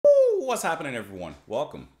What's happening, everyone?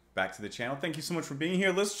 Welcome back to the channel. Thank you so much for being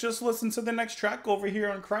here. Let's just listen to the next track over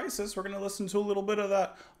here on Crisis. We're going to listen to a little bit of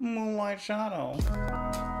that Moonlight Shadow.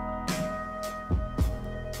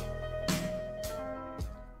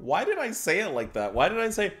 Why did I say it like that? Why did I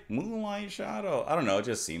say Moonlight Shadow? I don't know. It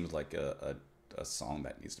just seems like a song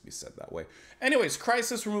that needs to be said that way. Anyways,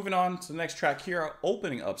 Crisis, we're moving on to the next track here,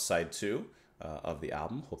 opening up side 2 of the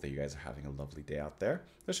album. Hope that you guys are having a lovely day out there.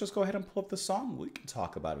 Let's just go ahead and pull up the song. We can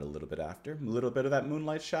talk about it a little bit after. A little bit of that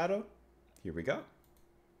Moonlight Shadow. Here we go.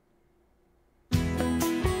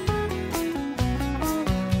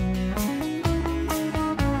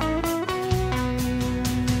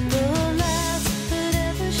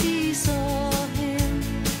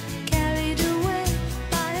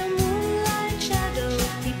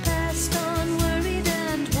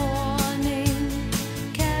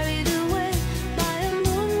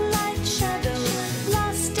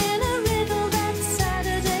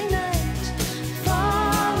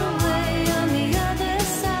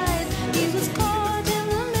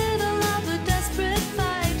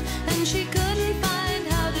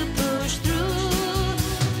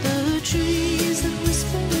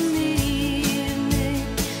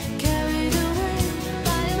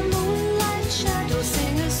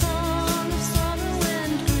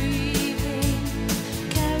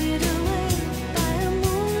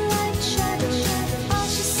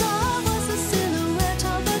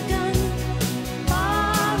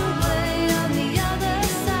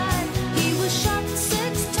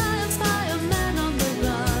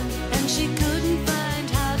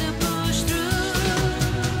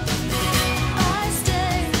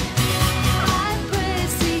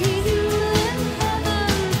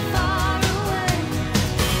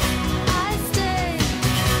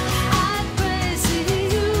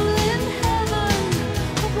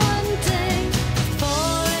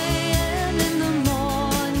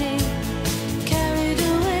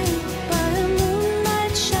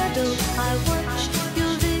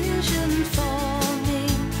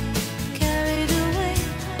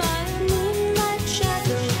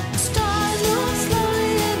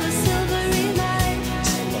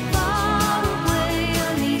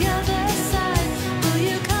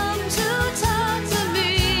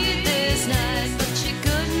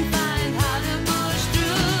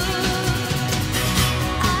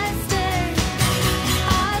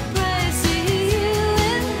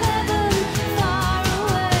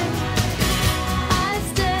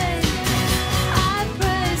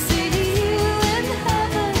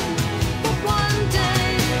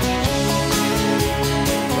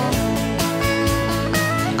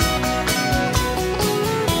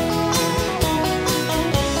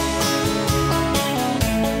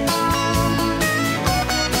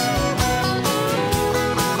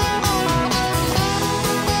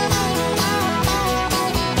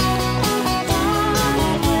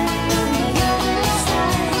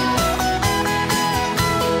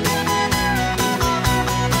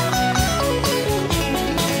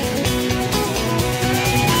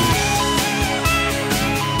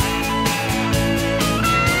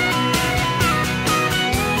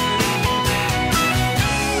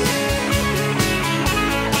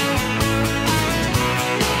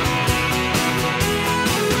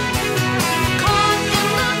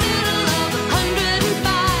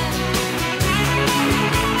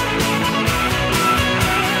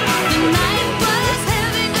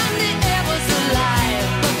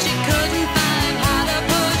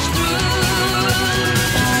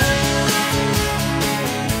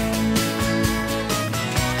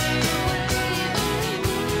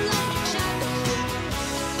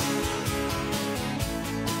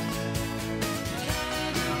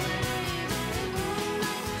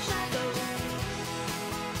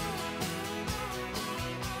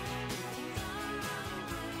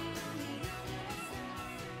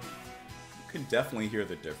 Can definitely hear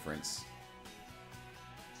the difference.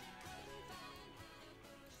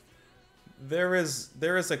 There is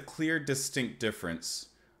a clear, distinct difference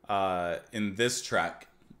in this track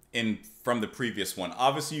from the previous one.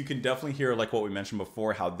 Obviously, you can definitely hear, like what we mentioned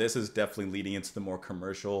before, how this is definitely leading into the more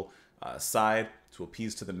commercial side to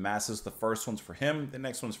appease to the masses. The first one's for him, the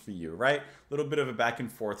next one's for you, right? A little bit of a back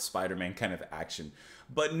and forth Spider-Man kind of action,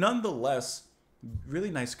 but nonetheless,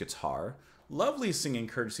 really nice guitar, lovely singing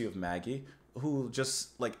courtesy of Maggie, who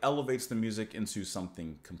just like elevates the music into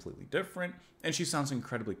something completely different. And she sounds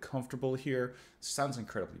incredibly comfortable here. Sounds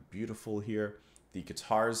incredibly beautiful here. The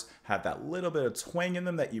guitars have that little bit of twang in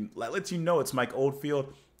them that lets you know it's Mike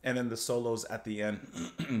Oldfield. And then the solos at the end,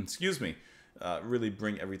 excuse me, really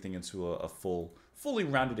bring everything into a fully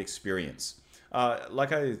rounded experience.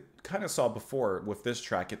 Like I kind of saw before with this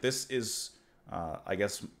track, this is, I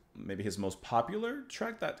guess, maybe his most popular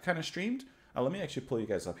track that kind of streamed. Let me actually pull you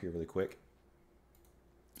guys up here really quick.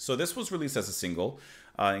 So this was released as a single,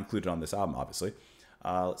 included on this album, obviously.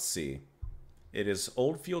 Let's see. It is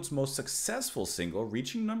Oldfield's most successful single,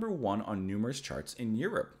 reaching #1 on numerous charts in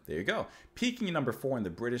Europe. There you go. Peaking at #4 in the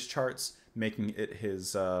British charts, making it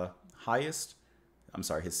his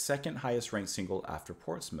his second highest ranked single after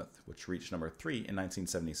Portsmouth, which reached #3 in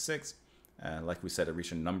 1976. Like we said, it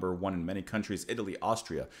reached #1 in many countries: Italy,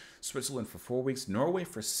 Austria, Switzerland for 4 weeks, Norway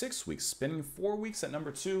for 6 weeks, spending 4 weeks at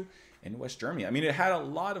 #2 in West Germany. I mean, it had a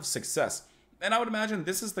lot of success. And I would imagine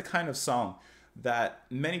this is the kind of song that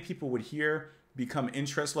many people would hear, become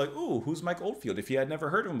interested, like, ooh, who's Mike Oldfield, if you had never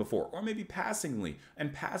heard of him before, or maybe passively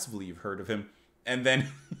you've heard of him, and then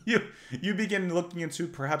you begin looking into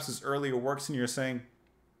perhaps his earlier works, and you're saying,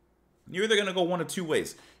 you're either going to go one of two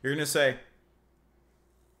ways. You're going to say,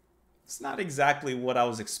 it's not exactly what I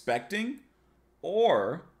was expecting,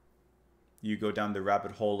 or you go down the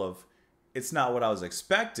rabbit hole of, it's not what I was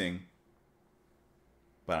expecting,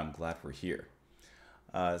 but I'm glad we're here.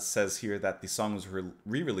 It says here that the song was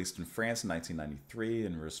re-released in France in 1993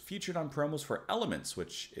 and was featured on promos for Elements,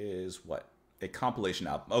 which is what? A compilation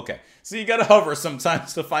album. Okay, so you gotta hover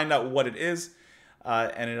sometimes to find out what it is.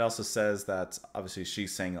 And it also says that obviously she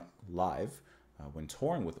sang live when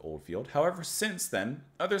touring with Oldfield. However, since then,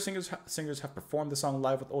 other singers have performed the song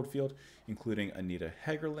live with Oldfield, including Anita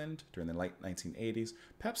Hegerland during the late 1980s,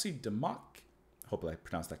 Pepsi DeMock, hopefully I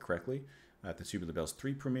pronounced that correctly, at the Tubular Bells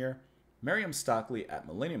 3 premiere, Miriam Stockley at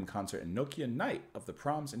Millennium Concert and Nokia Night of the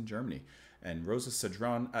Proms in Germany, and Rosa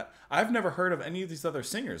Cedron. I've never heard of any of these other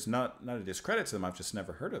singers. Not a discredit to them. I've just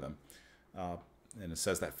never heard of them. And it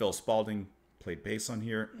says that Phil Spalding played bass on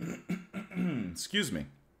here. Excuse me.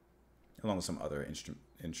 Along with some other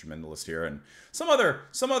instrumentalists here and some other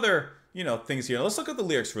things here. Let's look at the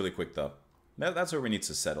lyrics really quick though. That's where we need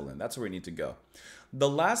to settle in. That's where we need to go. The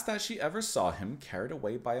last that she ever saw him, carried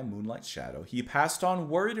away by a moonlight shadow. He passed on,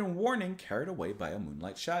 worried and warning, carried away by a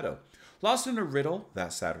moonlight shadow. Lost in a riddle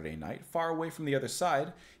that Saturday night, far away from the other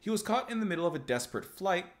side, he was caught in the middle of a desperate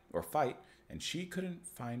fight, and she couldn't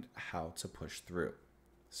find how to push through.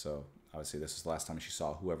 So, obviously, this is the last time she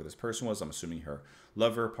saw whoever this person was. I'm assuming her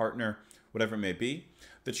lover, partner, whatever it may be.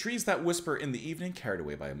 The trees that whisper in the evening, carried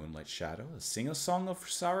away by a moonlight shadow. Sing a song of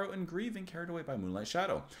sorrow and grieving, carried away by a moonlight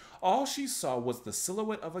shadow. All she saw was the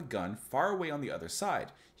silhouette of a gun far away on the other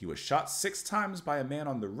side. He was shot 6 times by a man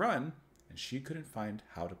on the run, and she couldn't find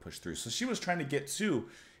how to push through. So she was trying to get to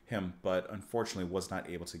him, but unfortunately was not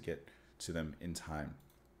able to get to them in time.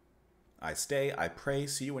 I stay, I pray,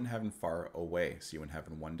 see you in heaven far away. See you in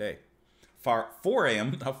heaven one day. 4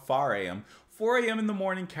 a.m., not far a.m., 4 a.m. in the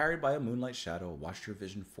morning, carried by a moonlight shadow, watched your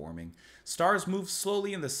vision forming. Stars move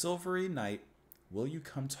slowly in the silvery night. Will you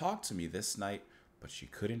come talk to me this night? But she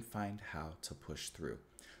couldn't find how to push through.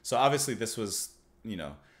 So obviously this was,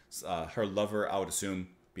 her lover, I would assume,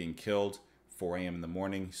 being killed. 4 a.m. in the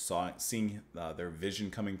morning, seeing their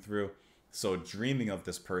vision coming through. So dreaming of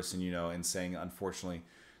this person, and saying, unfortunately,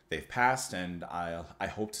 they've passed, and I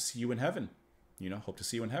hope to see you in heaven. Hope to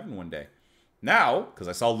see you in heaven one day. Now, because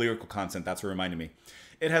I saw lyrical content, that's what reminded me.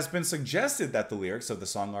 It has been suggested that the lyrics of the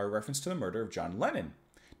song are a reference to the murder of John Lennon,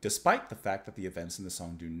 despite the fact that the events in the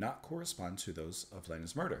song do not correspond to those of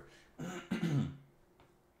Lennon's murder.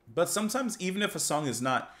 But sometimes, even if a song is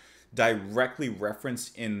not directly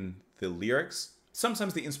referenced in the lyrics,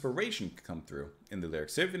 sometimes the inspiration can come through in the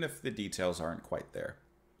lyrics, even if the details aren't quite there.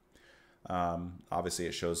 Obviously,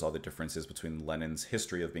 it shows all the differences between Lennon's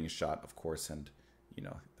history of being shot, of course, and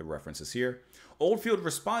the references here. Oldfield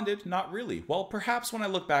responded, not really. Well, perhaps when I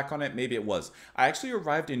look back on it, maybe it was. I actually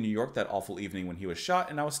arrived in New York that awful evening when he was shot,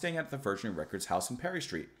 and I was staying at the Virgin Records house in Perry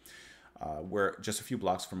Street, where just a few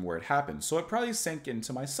blocks from where it happened. So it probably sank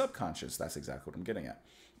into my subconscious. That's exactly what I'm getting at.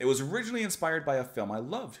 It was originally inspired by a film I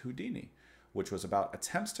loved, Houdini, which was about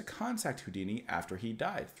attempts to contact Houdini after he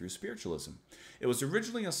died through spiritualism. It was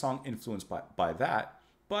originally a song influenced by that,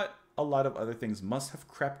 but a lot of other things must have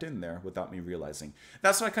crept in there without me realizing.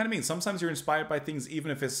 That's what I kind of mean. Sometimes you're inspired by things, even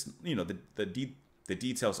if it's, the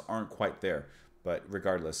details aren't quite there. But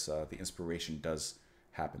regardless, the inspiration does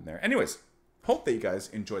happen there. Anyways, hope that you guys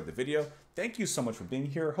enjoyed the video. Thank you so much for being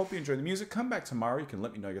here. Hope you enjoyed the music. Come back tomorrow. You can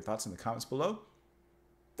let me know your thoughts in the comments below.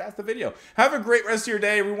 That's the video. Have a great rest of your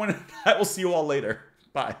day, everyone. I will see you all later.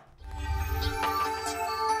 Bye.